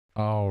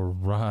All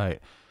right.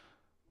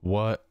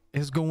 What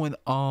is going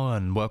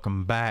on?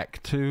 Welcome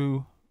back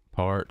to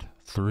part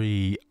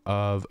 3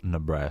 of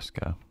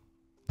Nebraska.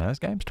 Now, this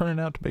game's turning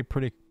out to be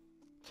pretty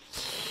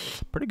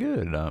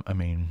good. I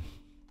mean,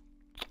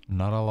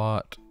 not a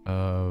lot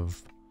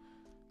of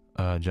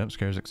jump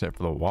scares except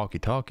for the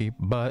walkie-talkie,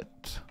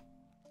 but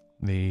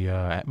the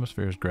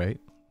atmosphere is great.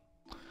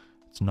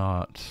 It's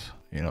not,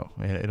 it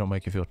don't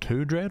make you feel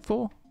too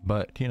dreadful,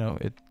 but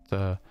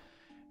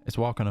it's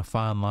walking a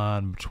fine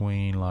line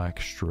between like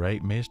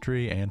straight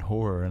mystery and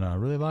horror, and I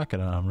really like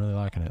it. I'm really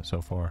liking it so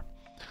far.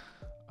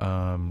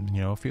 A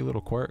few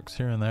little quirks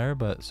here and there,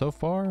 but so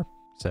far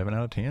 7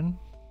 out of 10.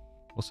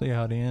 We'll see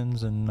how it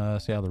ends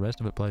and see how the rest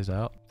of it plays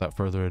out. Without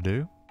further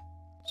ado,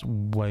 let's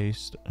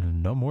waste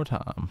no more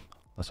time.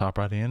 Let's hop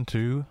right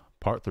into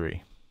part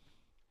 3.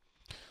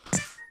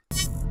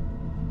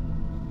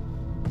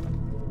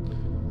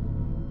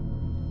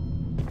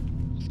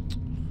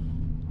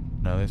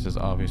 Now this is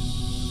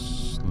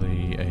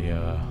obviously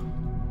a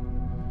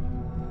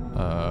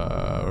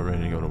we're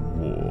ready to go to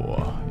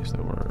war. Yes, they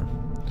were.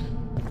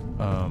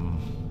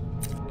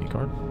 Key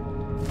card.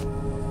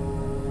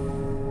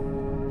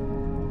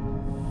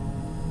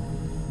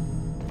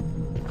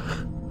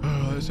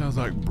 Oh, that sounds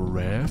like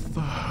breath.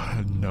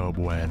 No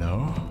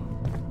bueno.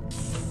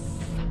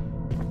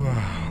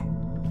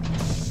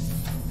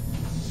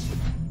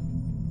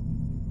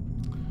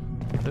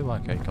 I do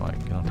like how you can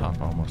get on top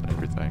of almost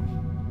everything.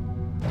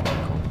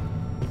 Cool.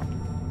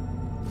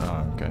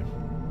 Oh, okay.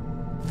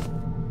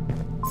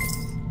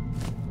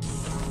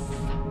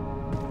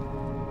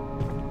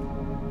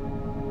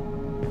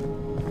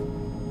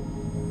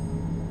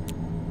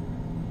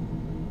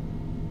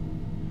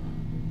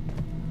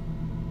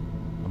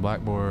 A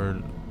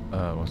blackboard,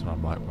 it's not a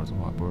blackboard, it's a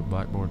whiteboard.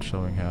 Blackboard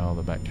showing how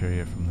the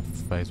bacteria from the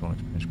phase 1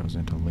 experience goes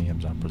into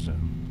limbs, I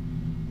presume.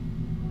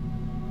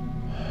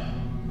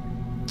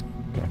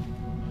 Okay.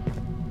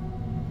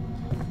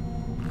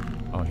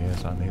 Oh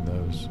yes, I need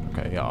those.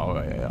 Okay, yeah, oh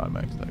yeah, I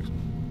make those.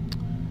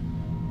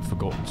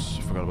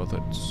 Forgot about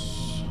that.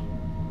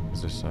 What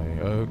does this say?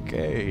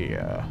 Okay,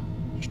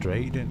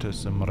 straight into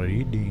some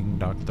reading,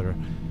 Dr.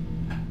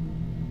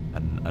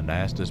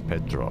 Anastas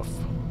Petrov.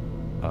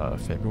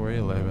 February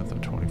 11th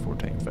of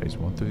 2014, phase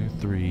 1 through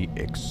 3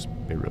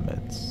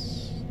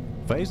 experiments.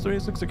 Phase 3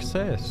 is a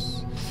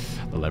success.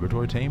 The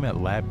laboratory team at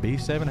Lab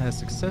B7 has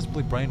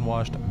successfully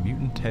brainwashed a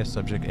mutant test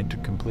subject into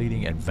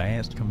completing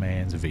advanced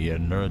commands via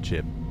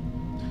neurochip.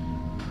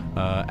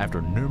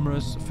 After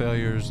numerous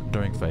failures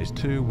during phase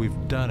 2,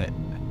 we've done it.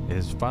 It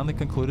is finally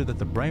concluded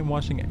that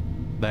brainwashing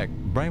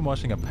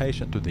a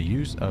patient through the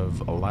use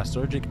of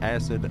lysergic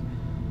acid,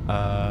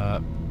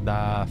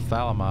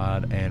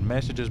 diethylamide, and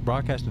messages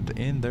broadcasted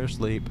in their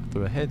sleep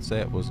through a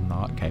headset was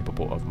not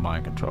capable of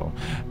mind control.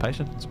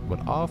 Patients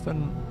would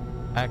often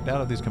act out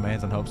of these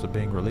commands in hopes of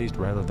being released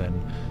rather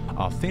than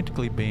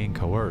authentically being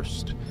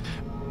coerced.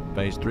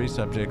 Phase 3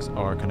 subjects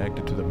are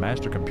connected to the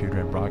master computer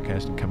and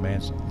broadcasting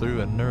commands through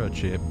a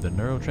neurochip. The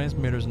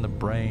neurotransmitters in the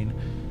brain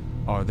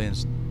are then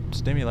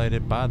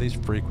stimulated by these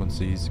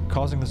frequencies,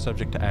 causing the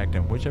subject to act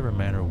in whichever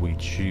manner we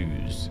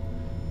choose.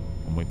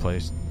 When we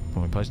placed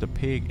a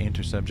pig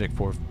into subject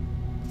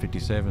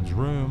 457's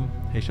room,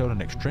 he showed an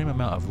extreme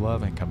amount of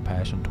love and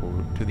compassion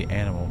to the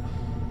animal.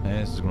 And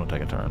this is going to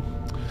take a turn.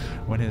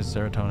 When his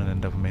serotonin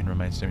and dopamine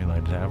remained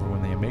stimulated, however,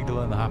 when the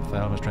amygdala and the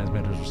hypothalamus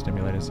transmitters were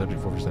stimulated,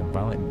 subject 457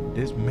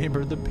 violently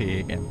dismembered the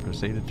pig and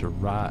proceeded to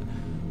write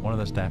one of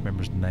the staff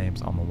members'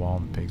 names on the wall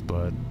in the pig's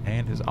blood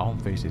and his own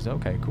feces.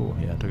 Okay, cool.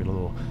 Yeah, I took it a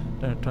little,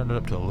 turned it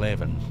up to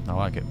 11. I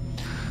like it.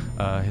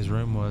 His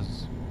room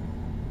was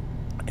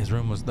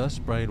thus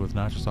sprayed with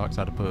nitrous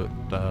oxide to put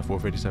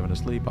 457 to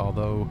sleep.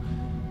 Although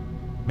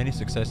many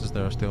successes,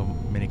 there are still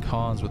many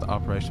cons with the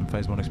operation.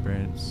 Phase 1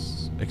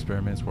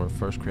 experiments were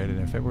first created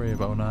in February of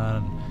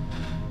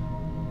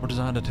 2009. Were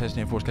designed to test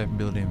the enforced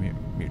capability of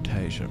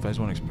mutation. Phase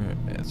 1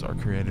 experiments are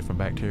created from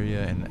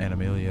bacteria and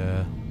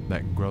animalia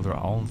that can grow their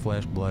own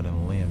flesh, blood,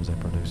 and limbs and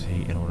produce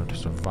heat in order to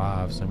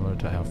survive, similar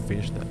to how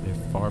fish that live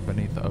far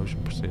beneath the ocean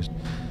persist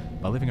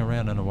by living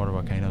around underwater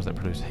volcanoes that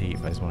produce heat.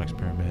 Phase 1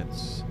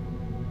 experiments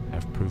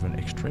have proven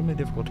extremely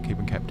difficult to keep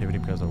in captivity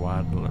because of the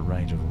wide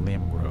range of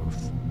limb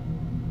growth.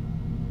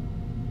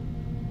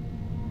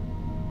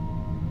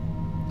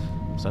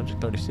 Subject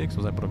 36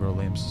 was able to grow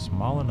limbs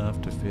small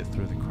enough to fit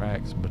through the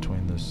cracks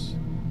between the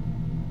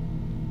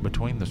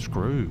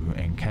screw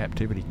and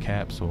captivity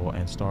capsule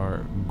and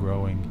start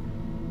growing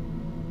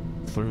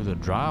through the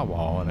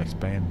drywall and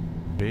expand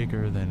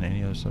bigger than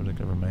any other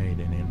subject ever made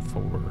in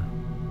N4.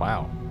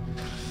 Wow.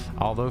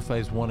 Although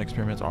phase 1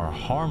 experiments are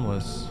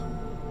harmless,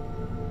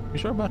 you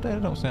sure about that?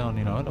 It don't sound,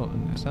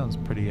 it sounds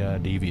pretty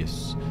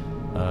devious.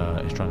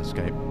 It's trying to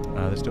escape.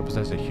 They still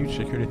possess a huge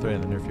security threat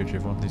in the near future.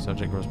 If one of these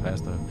subjects grows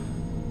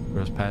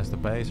past the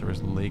base, or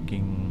risks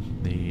leaking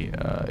the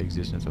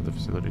existence of the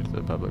facility to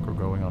the public, or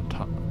growing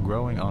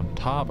on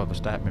top of a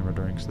staff member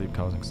during sleep,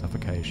 causing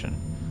suffocation.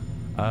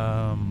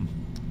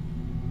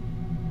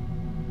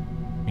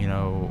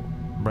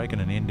 breaking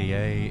an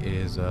NDA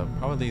is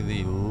probably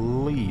the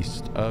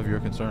least of your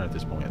concern at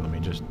this point. Let me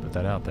just put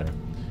that out there.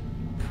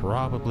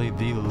 Probably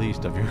the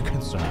least of your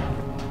concern.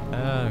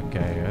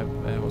 Okay,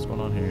 what's going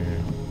on here?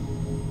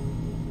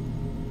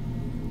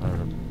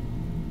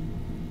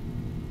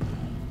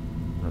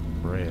 Her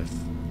breath.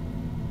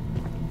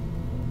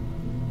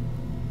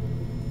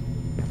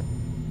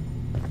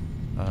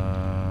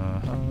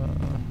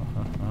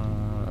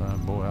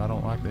 Boy, I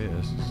don't like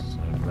this. It's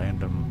a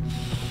random.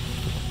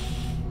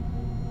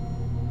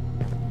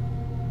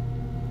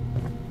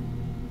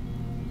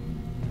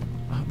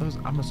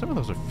 I'm assuming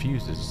those are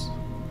fuses.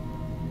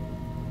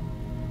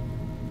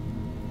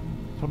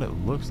 That's what it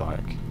looks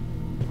like.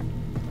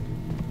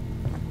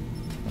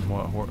 And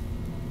what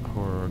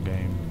horror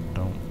game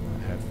don't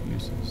have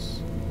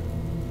fuses?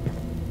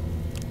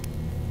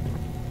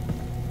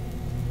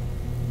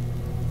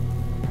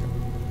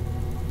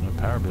 The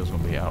power bill's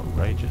gonna be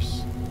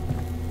outrageous.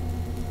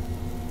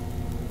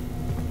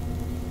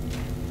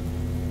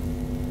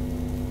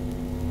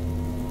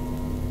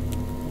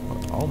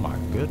 Oh my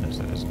goodness,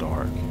 that is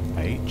dark.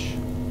 H.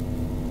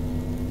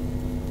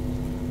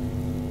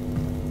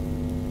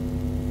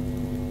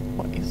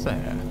 What is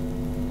that?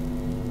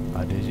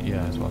 I did,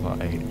 yeah, that's what I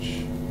thought.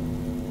 H.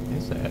 What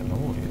is that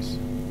noise?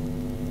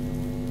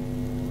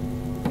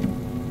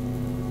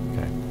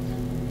 Okay.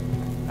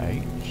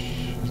 H.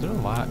 Is there a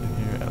light in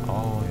here at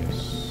all? Yes.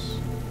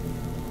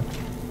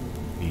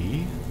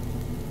 E.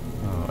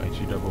 Oh,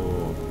 HE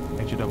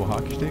double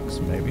hockey sticks,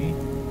 maybe.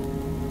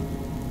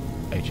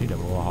 HE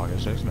double hockey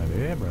sticks, maybe,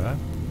 yeah, bruh.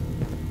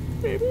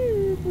 A.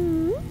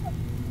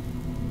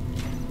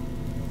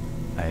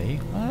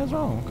 Oh, that's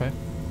wrong. Okay.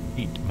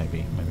 Eat, maybe.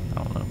 I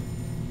don't know.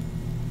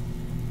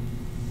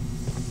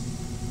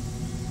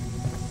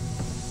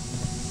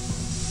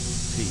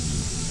 P.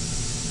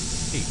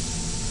 E.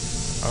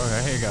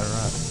 Okay, you got it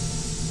right.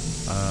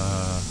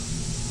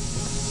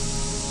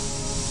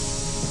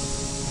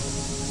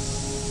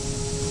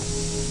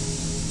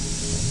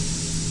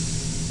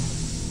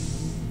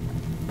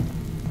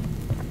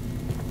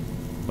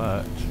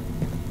 But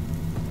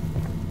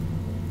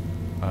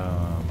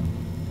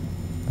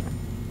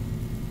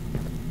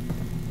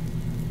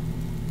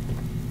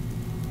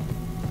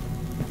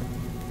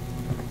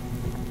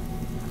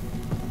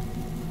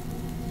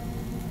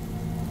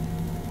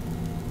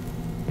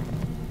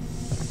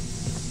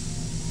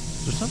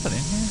is there something in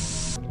here?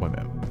 Wait a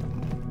minute.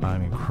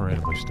 I'm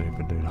incredibly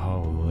stupid, dude.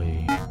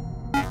 Holy.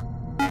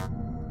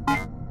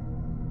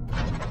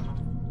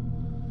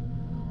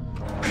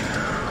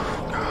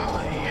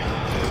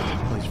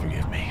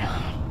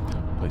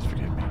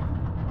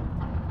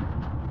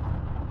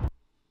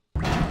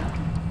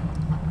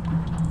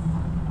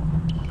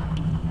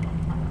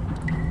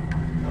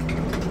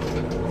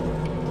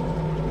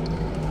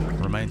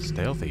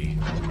 Stealthy.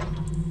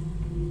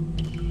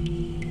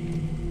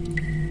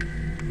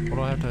 What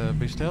do I have to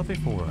be stealthy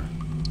for?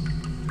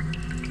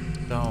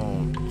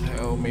 Don't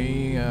tell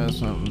me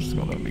something's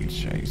gonna be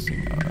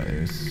chasing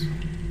us.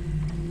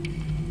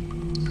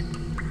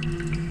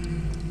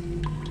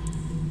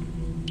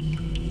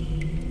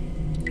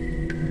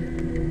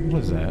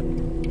 What is that?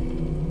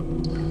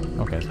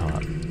 Okay, it's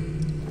hot.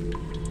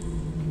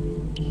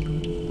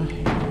 What the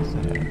heck is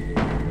that?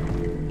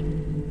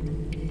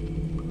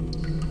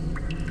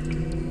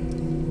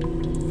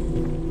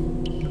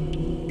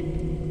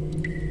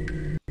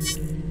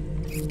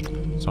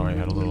 Sorry, I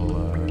had a little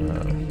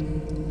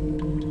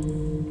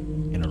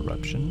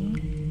interruption.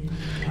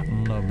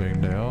 No big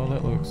deal.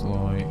 That looks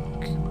like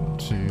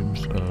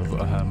tubes of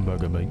a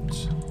hamburger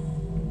meat.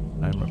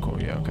 I'm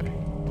recording. Yeah, okay.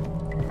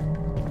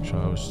 Make sure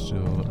I was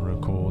still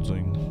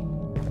recording.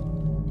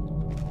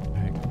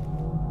 Heck.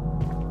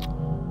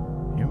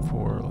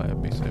 M4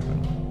 Lab B7.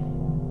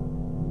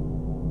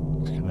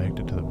 It's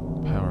connected to the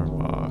power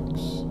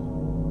box.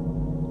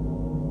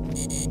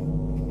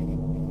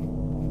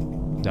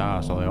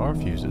 Ah, so they are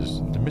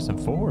fuses. They're missing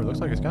 4.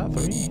 Looks like it's got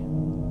 3.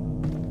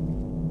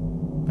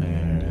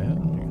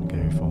 And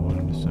go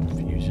forward some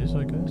fuses,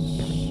 I guess.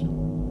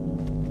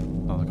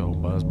 Sounds like an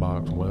old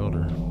buzzbox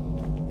welder.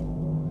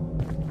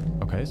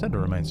 Okay, it said to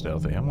remain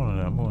stealthy. I'm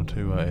going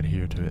to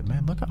adhere to it.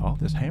 Man, look at all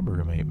this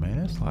hamburger meat, man.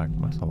 That's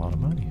a lot of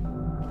money.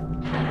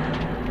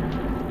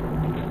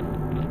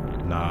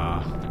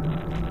 Nah.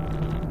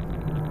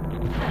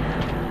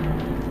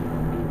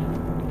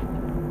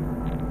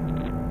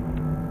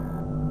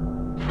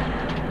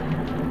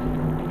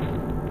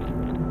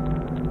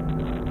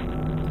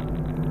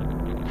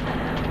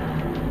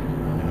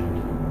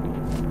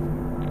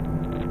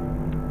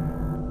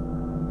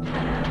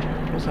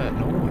 What's that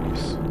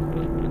noise?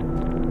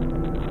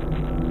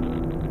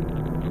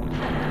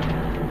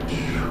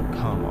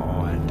 Come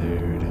on,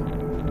 dude.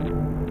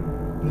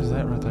 What is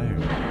that right there?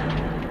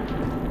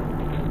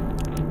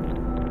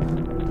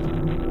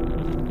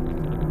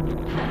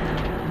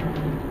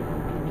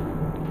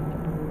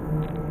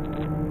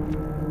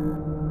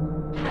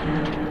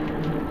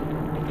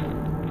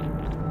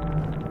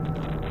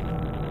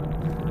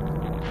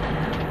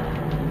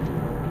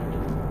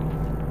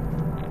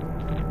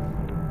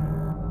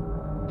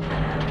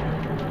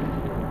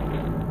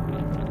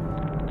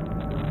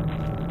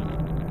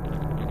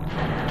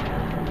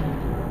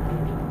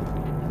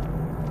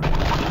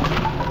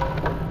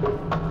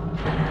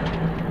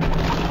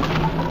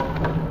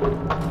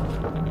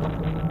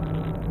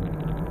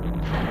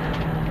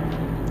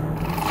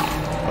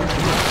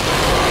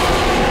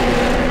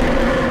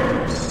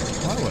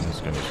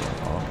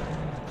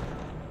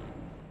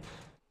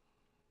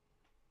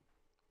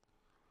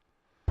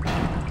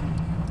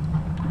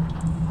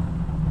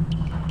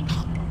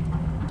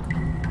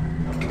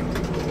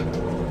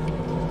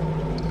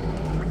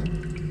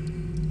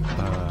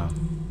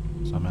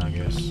 So I mean, I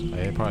guess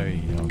it probably,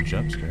 you know,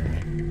 jump scare me.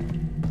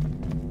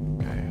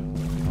 Okay.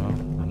 Well,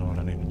 I know what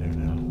I need to do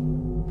now.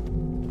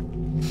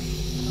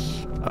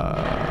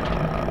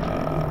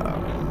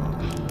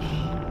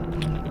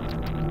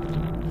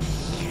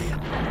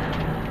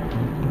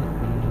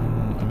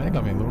 I mean, it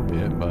got me a little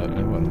bit, but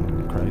it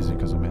wasn't crazy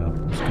because I mean, I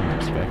was kind of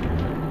expecting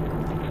it.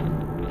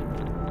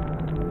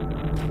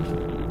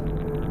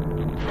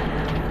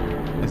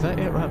 Is that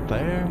it right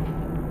there?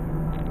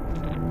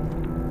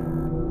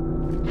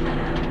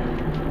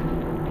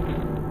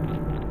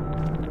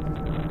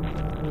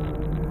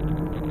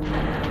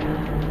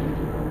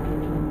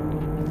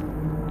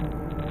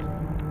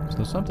 So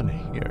there's something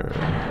here.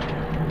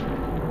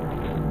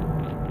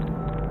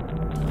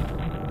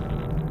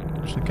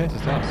 Just in case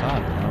it's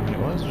outside now. I mean, it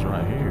was just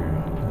right here.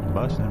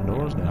 Busting them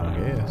doors down, I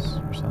guess.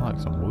 Or sound like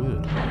some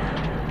wood.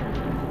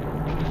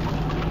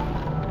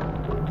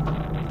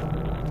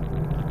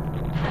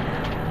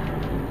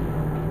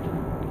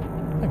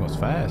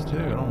 Fast too.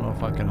 I don't know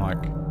if I can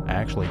like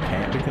actually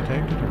can't be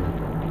detected or.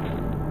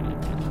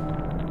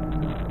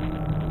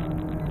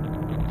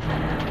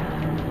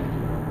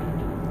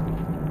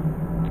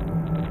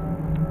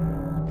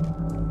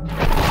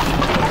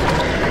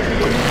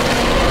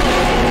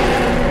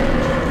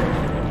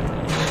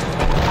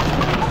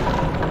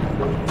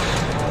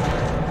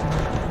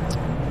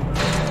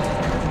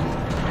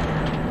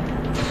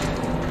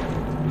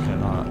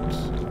 Cannot.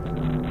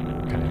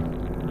 Okay.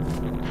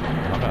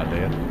 I'm about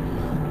dead.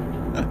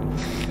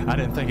 I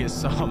didn't think it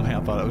saw me.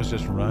 I thought it was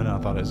just running. I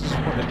thought it's just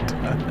what it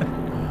done.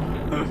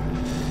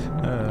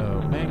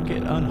 Oh, man,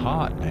 get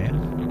unhot, man.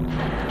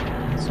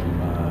 Get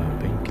some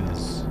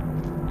painkillers.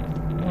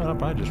 Well, I'll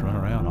probably just run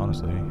around,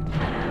 honestly.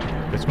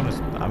 It's gonna,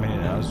 I mean,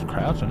 I was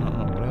crouching. I don't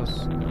know what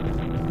else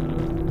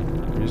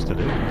there is to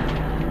do.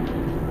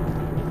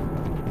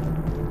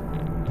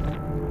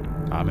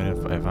 I mean,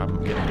 if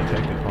I'm getting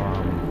detected while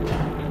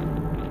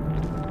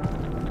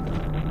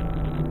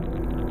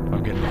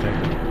I'm getting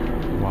detected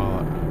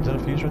while, is that a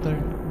fuse right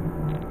there?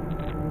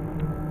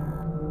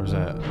 Or is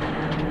that,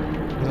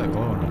 what's that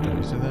glowing right there?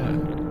 You see that?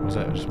 Or is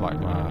that just like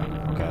my,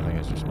 okay, I think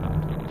it's just mine.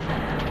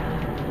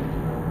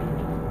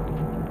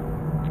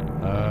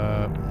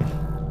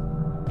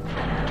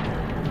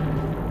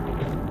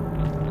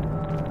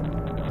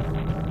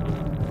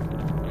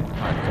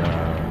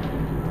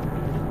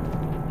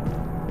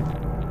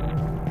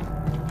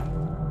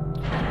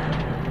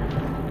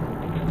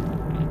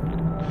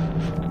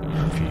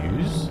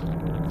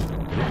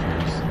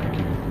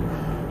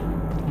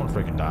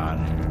 Freaking dying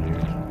here,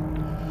 dude.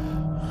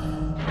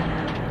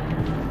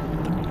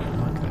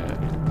 Like that.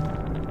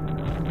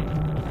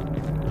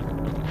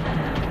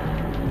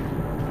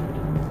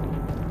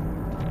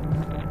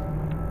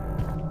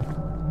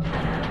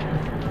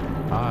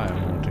 I am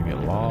going to get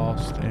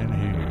lost in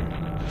here.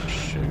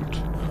 Shoot.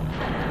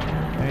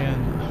 Man.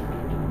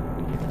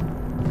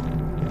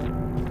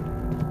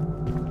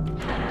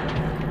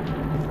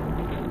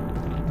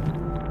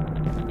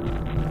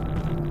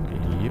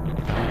 Yep,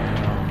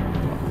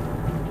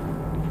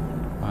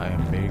 I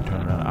am big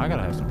turnaround. I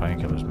gotta have some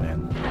painkillers,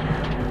 man.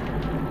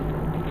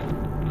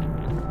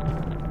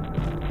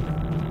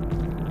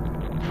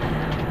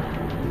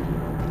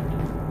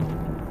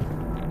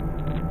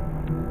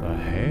 The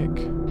heck?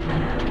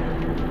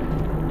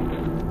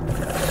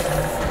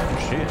 Oh,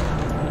 shit.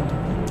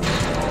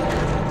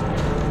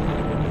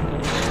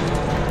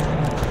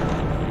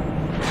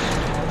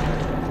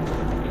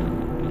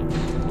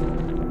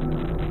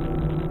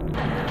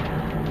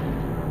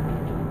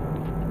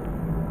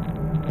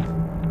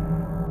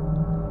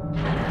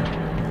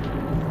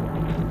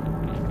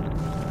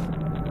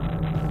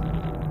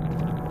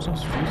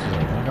 Those fuses,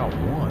 I got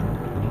one. I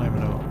don't even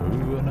know.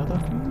 Ooh, another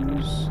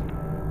fuse.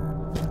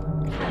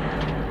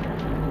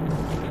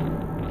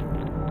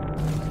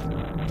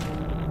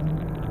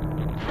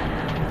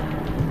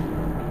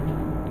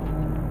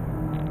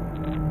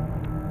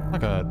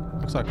 Like a,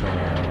 looks like a.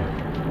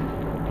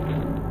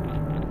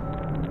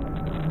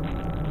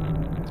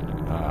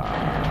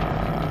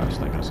 I was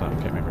thinking of something.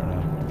 Can't remember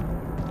now.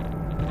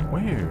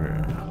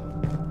 Where?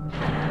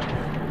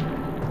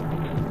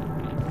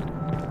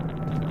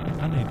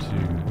 I need to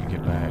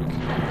get back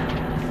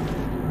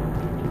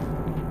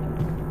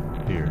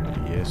here.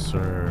 Yes,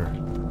 sir.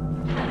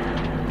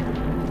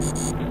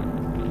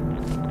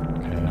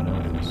 Okay, I know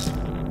it is.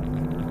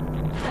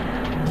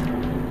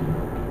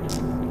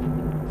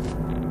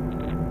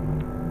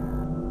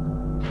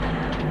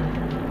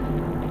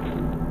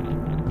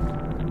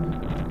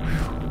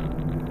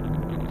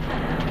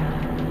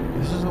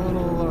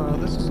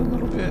 This is a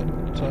little bit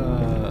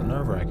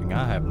nerve-wracking.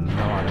 I have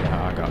no idea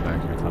how I got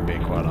back here, if I'm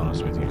being quite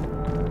honest with you.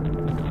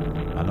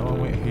 I know I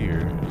went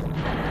here.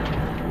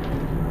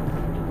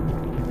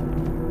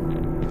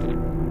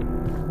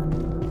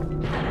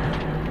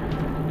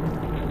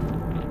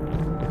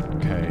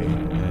 Okay,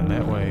 and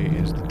that way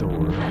is the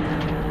door.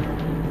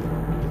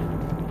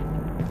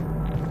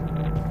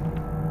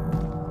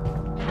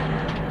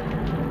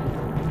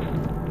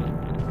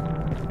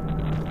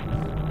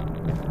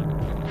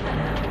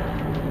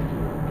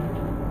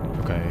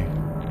 Okay.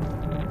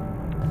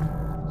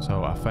 So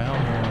I found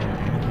one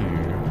in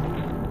here.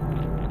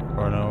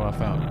 Or no, I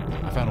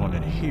found one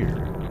in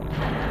here.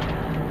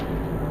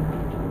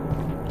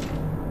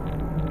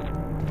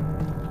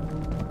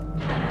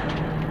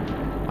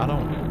 I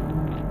don't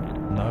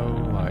know,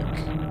 like,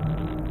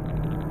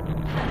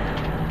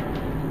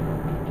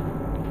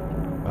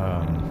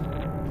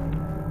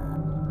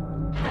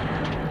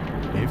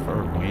 if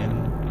or when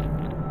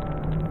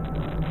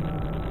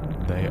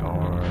they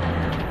are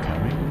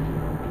coming.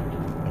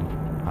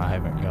 I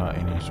haven't got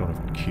any sort of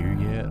cue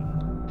yet.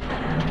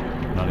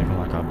 Not even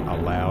like a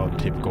loud,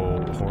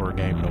 typical horror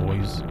game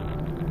noise. You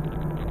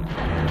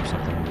know,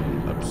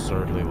 something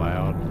absurdly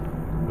loud,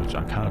 which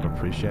I kind of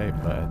appreciate,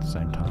 but at the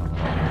same time, I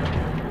don't have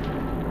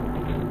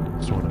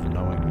any sort of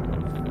knowing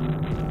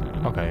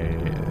of, okay,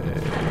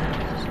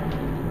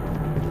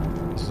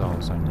 this is all in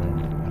the same room.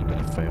 That'd have been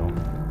a fail.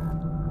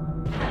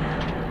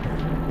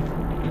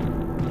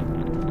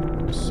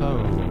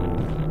 So,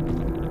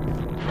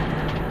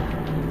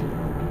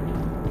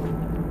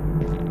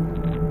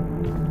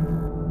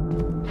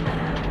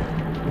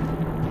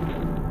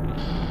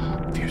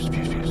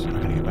 fuse. I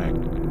gotta get back.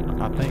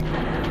 I think.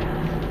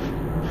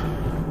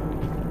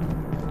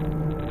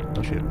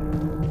 Oh shit.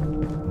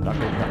 Not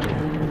good.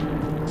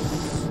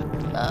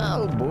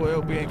 Oh boy,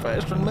 hope he ain't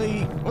faster than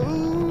me.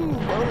 Ooh,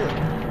 boy.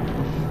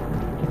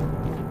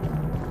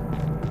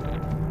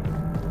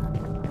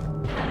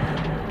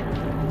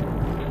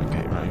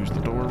 Okay, right here's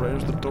the door.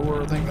 There's the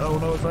door. I think. Oh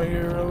no, it's right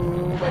here.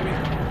 Oh baby.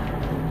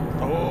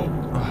 Oh.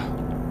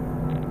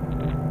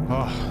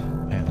 Oh,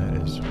 man, that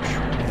is.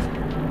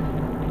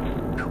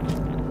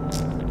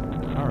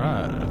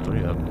 Alright,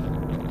 3 of them.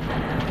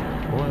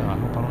 Boy, I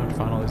hope I don't have to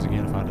find all these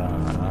again if I die. I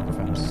haven't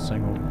found a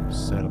single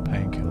set of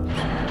painkillers.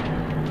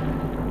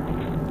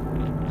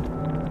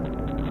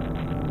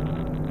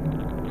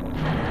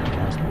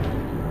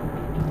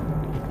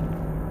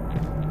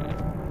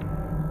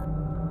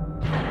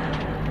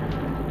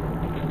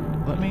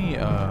 Let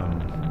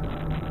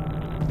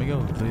me go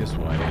this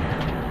way.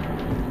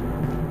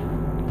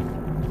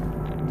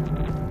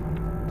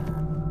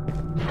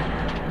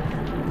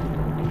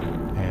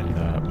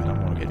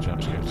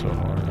 Jump scared so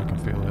hard, I can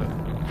feel it.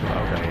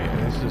 Okay,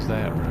 this is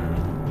that room.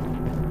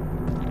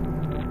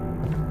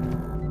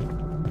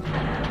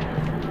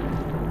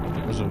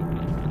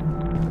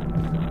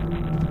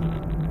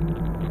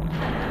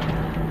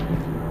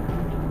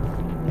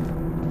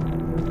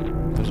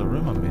 There's a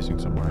room I'm missing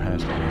somewhere, it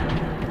has to be.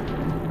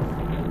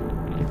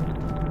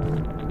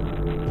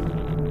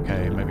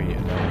 Okay, maybe,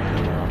 no,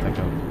 I think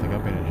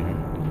I've been in here.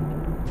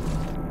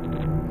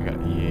 I got,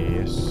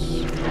 yes.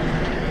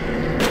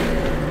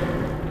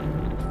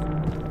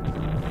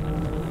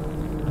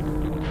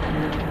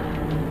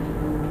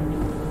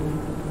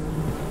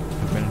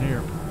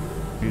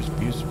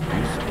 Fuse.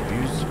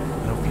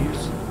 No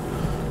fuse.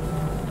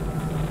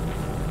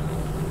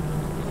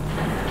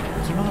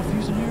 Is there not a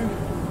fuse in here?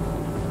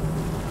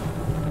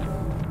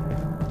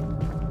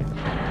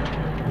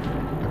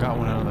 I got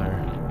one out of there.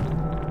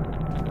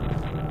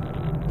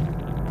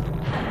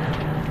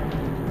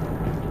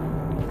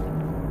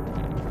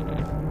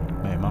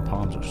 Man, my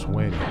palms are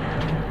sweaty.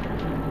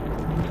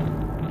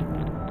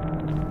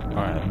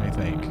 Alright, let me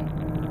think.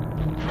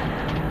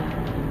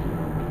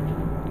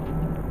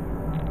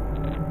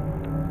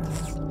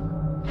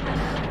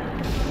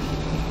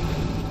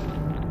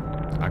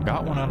 I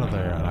got one out of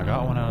there, and I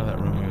got one out of that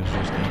room we was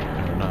just in.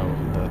 Or no,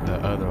 the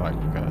other, like,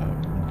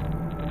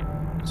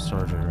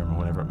 surgery room or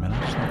whatever. Man, I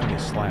just don't get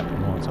slapped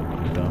once.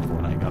 I'm done for,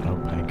 and I ain't got no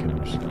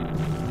painkillers.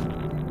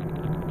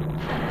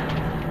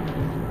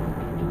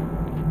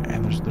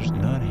 And there's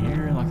none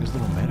here in, like, this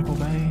little medical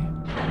bay.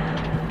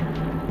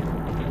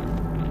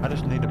 I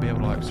just need to be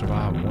able to, like,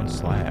 survive one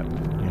slap,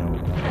 you know,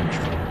 one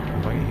extra.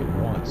 If I get hit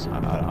once, I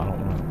don't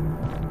want to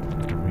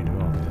have to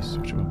redo all this,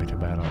 which wouldn't be too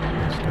bad.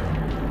 Let's go.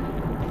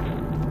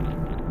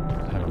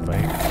 Have a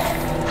vape.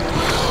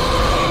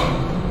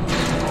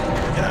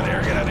 Get out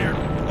of here.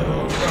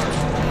 Oh, gosh.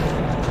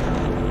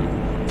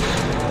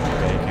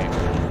 Okay, you can't.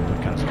 What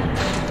kind of scary?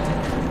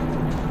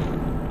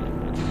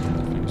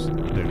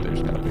 Dude,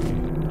 there's gotta be.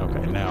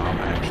 Okay, now I'm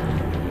actually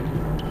gonna do it.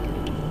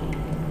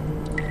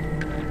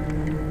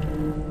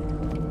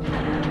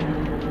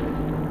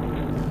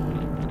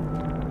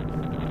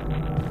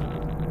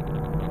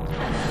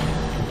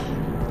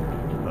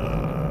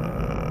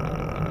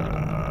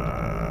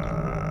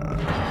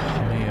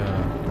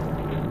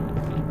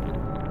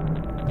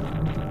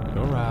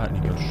 Go right and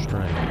you go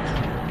straight.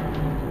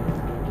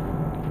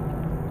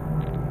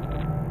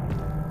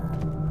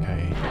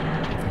 Okay,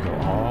 if you go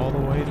all the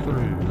way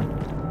through,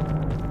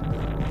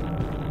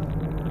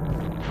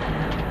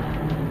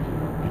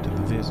 into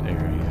this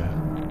area.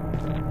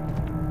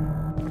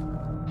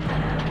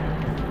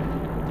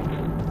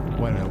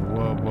 Wait a minute,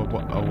 whoa.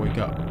 Oh, we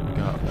got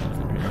one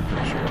from here, I'm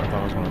pretty sure. I thought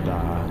I was gonna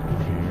die from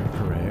here,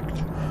 correct.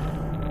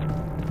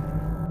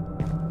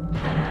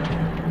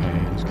 Okay,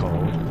 it's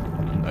cold.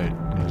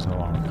 It's no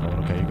longer cold.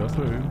 Okay, you go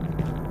through.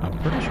 I'm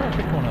pretty sure I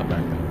picked one up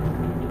back there.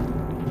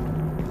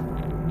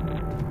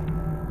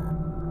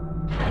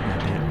 Maybe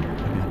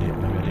I did.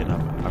 Maybe I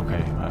didn't.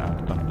 Okay,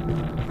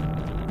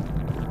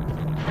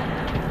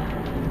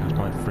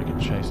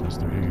 chasing us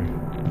through here.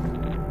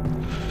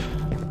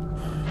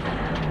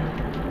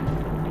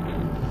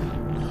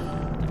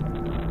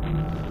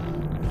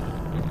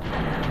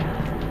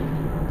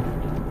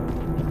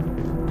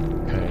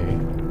 Okay.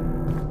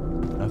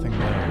 Nothing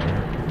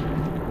there.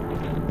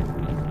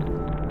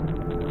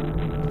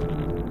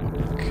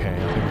 Okay, I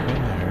think we've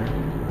been there.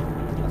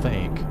 I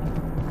think.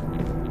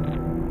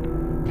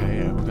 Okay,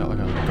 and we got like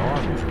a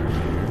garbage room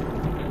here.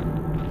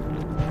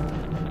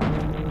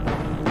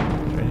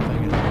 Is there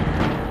anything in there?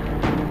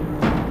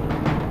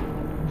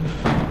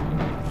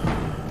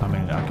 I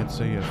mean, I could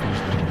see if he's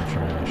doing the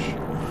trash.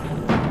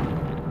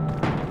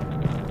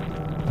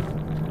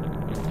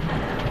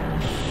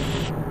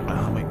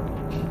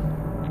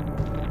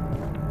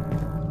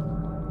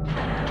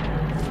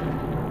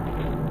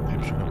 Maybe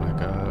we should go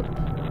back up.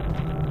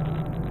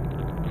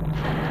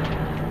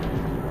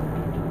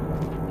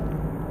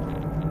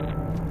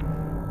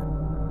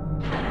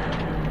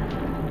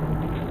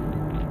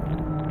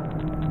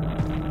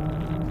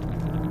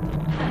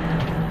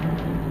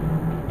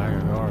 Bag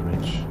of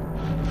garbage.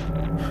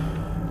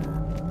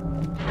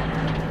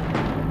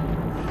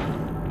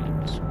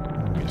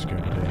 I'm gonna get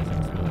scared to death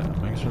and feel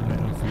that. Make sure there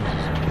ain't no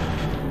fuses in there.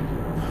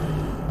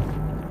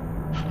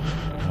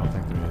 I don't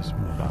think there is. I'm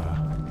gonna die.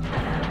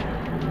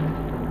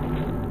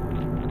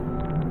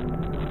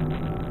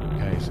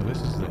 Okay, so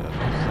this is like the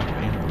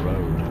end of the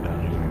road down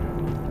here.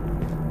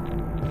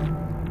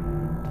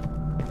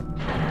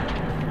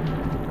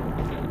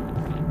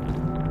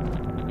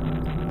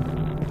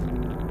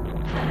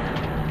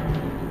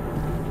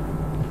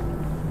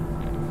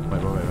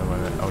 Wait.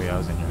 Oh yeah, I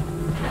was in here.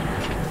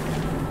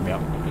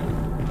 Yep.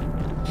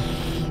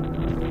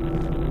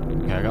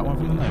 Okay, I got one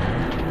from there.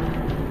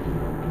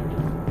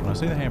 When I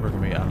see the hamburger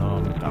meat, I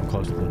know I'm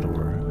close to the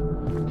door.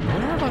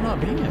 Where have I not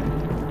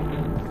been?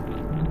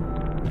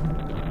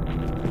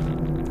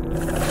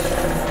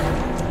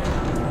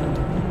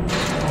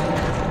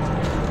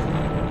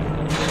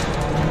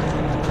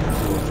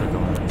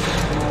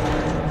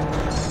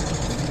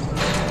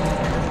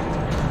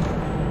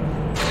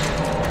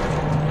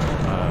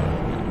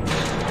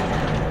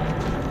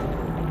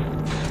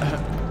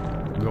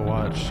 Go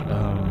watch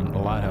the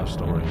Lighthouse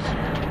Stories.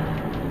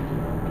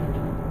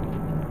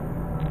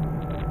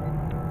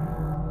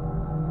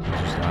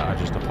 I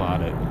just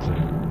applied it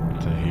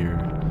to here.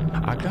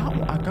 I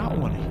got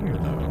one here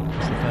though.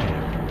 That's the thing.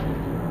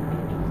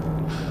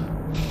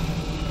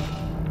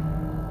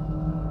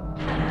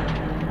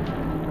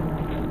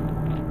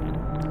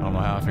 I don't know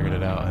how I figured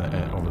it out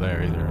over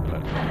there either,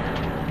 but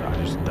I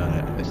just done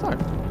it. It's like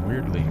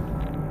weirdly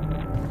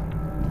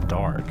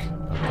dark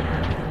up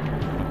there.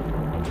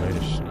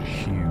 Reddish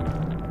hue.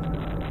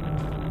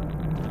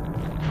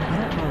 I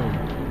don't know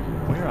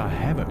where I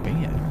haven't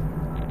been.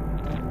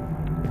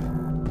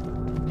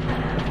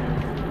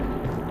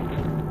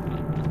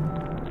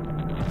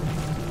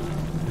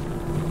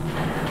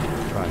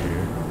 Right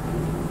here.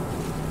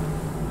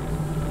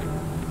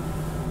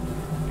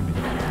 Give me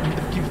the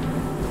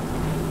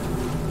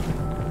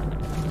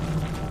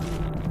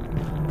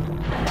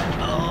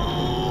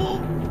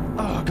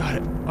Oh, got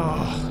it.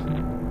 Oh.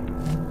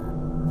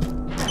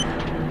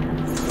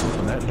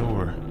 That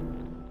door.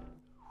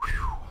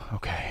 Whew.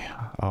 Okay.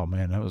 Oh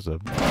man, that was a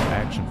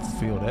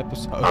action-filled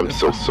episode. I'm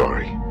so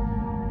sorry.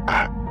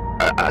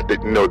 I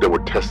didn't know there were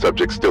test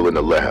subjects still in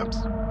the labs.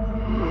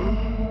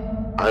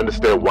 I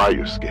understand why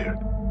you're scared,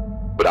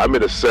 but I'm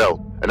in a cell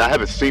and I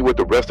haven't seen what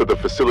the rest of the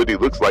facility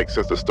looks like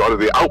since the start of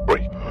the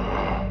outbreak.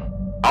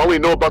 I only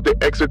know about the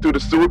exit through the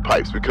sewer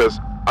pipes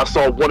because I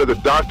saw one of the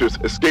doctors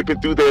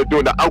escaping through there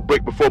during the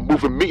outbreak before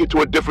moving me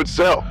into a different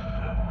cell.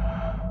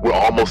 We're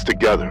almost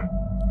together.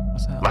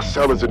 My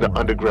cell is in the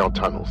underground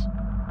tunnels.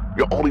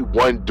 You're only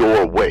one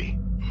door away.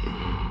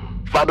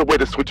 Find a way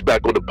to switch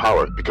back on the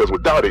power, because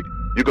without it,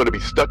 you're going to be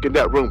stuck in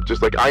that room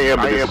just like I am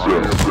in this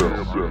room.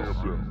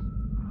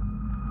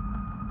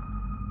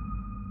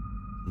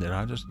 Did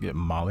I just get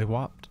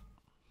mollywopped?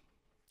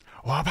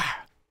 Wabba!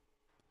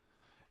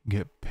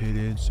 Get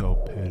pitted, so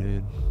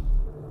pitted.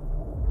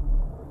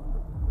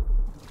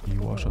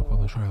 You wash up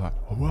on the tray like,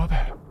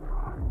 wabba!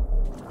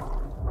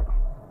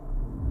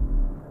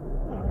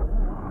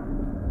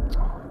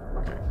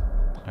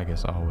 I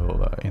guess I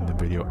will end the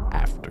video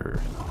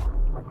after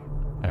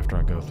I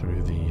go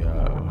through the,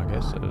 I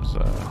guess it was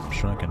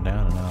shrunken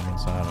down and now I'm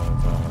inside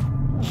of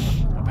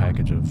a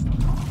package of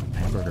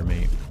hamburger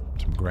meat,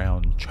 some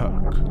ground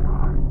chuck.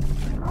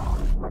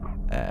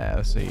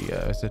 Let's see,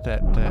 is it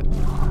that, I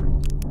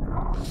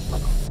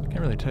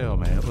can't really tell,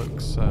 man. It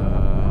looks,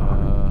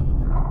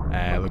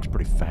 it looks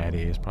pretty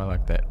fatty. It's probably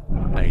like that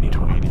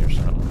 80-20 or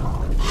something.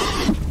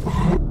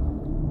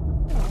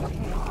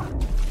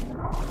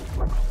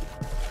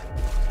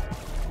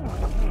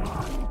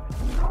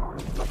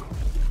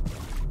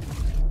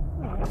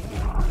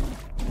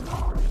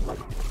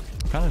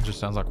 Kind of just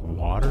sounds like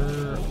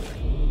water.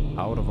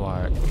 I would have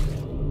like,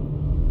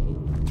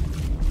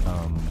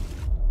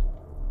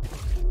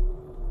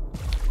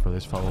 for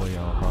this foley,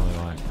 I'll probably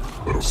like.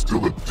 I'm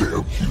still a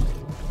damn human.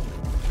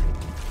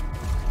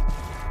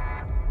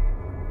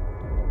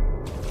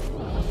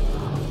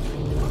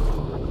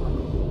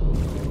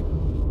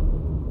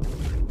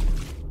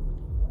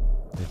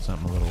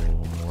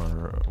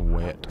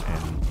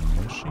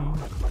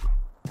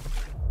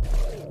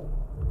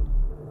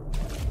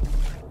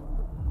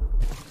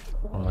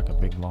 a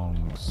big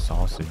long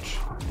sausage.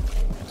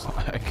 It's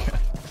like.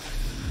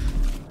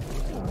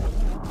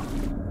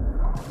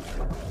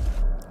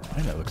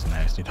 Man, that looks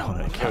nasty, don't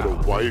it? I had a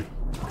wife,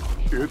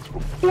 kids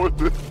before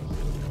this.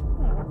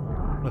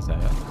 What's that?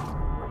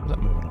 What's that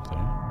moving up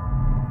there?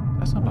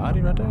 That's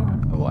somebody right there?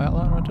 A little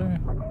outline right there?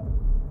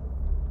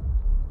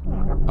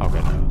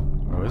 Okay,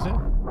 no. Or is it?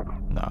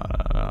 No,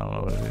 I don't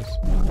know what it is.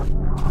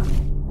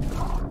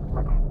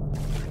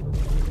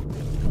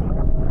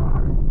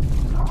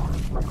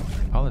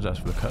 Apologize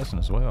for the cussing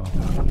as well.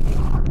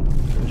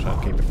 Try to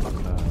keep it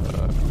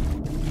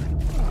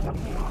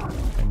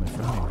family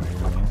friendly over here,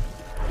 man.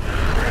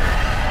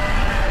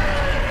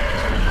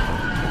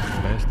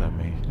 Best of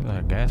me. Look at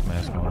that gas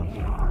mask on.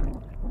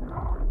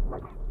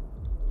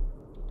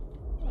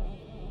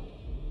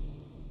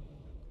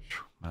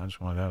 I just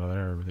wanted out of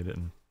there. I really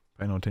didn't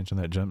pay no attention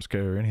to that jump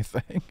scare or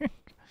anything.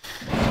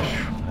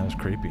 That was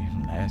creepy,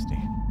 nasty.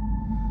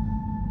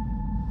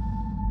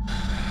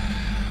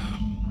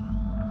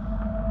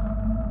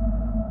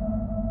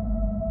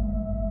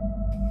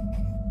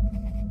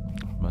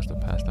 Must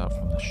have passed out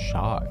from the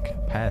shock.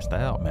 Passed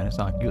out, man. It's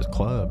not like he was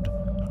clubbed.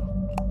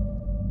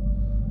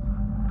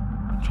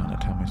 Trying to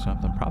tell me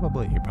something.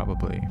 Probably.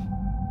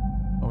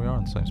 Oh, we are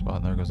in the same spot,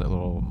 and there goes that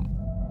little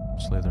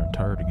slithering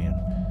turd again.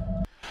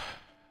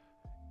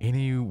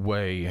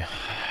 Anyway,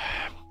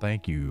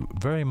 thank you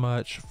very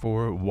much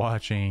for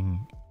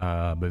watching.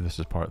 I believe this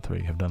is part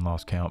 3. I've done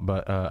lost count,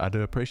 but I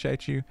do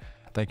appreciate you.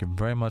 Thank you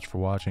very much for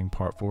watching.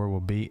 Part 4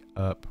 will be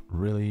up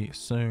really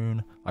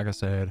soon. Like I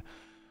said,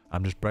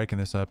 I'm just breaking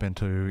this up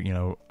into, you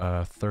know,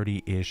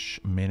 30-ish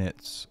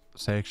minutes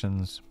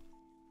sections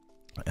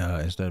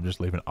instead of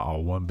just leaving it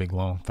all one big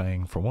long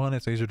thing. For one,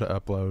 it's easier to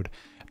upload.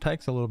 It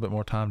takes a little bit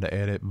more time to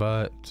edit,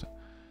 but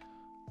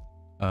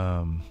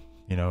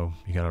you know,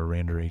 you got to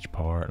render each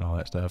part and all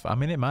that stuff. I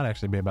mean, it might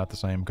actually be about the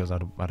same because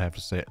I'd have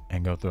to sit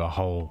and go through a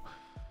whole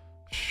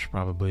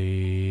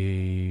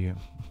probably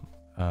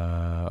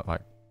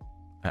like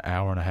an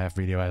hour and a half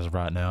video as of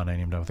right now, and I ain't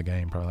even done with the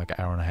game. Probably like an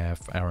hour and a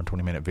half, hour and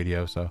 20-minute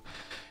video. So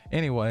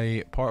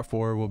anyway, part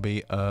 4 will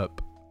be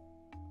up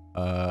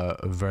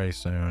very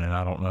soon, and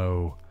I don't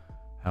know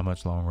how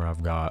much longer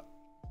I've got.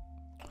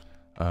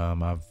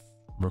 I've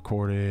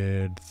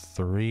recorded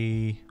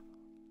 3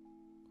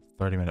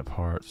 30-minute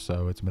parts,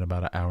 so it's been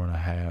about an hour and a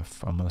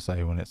half. I'm gonna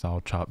say when it's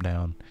all chopped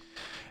down,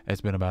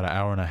 it's been about an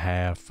hour and a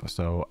half.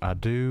 So I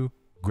do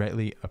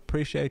greatly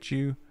appreciate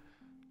you.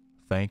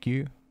 Thank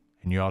you,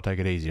 and you all take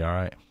it easy. All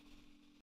right.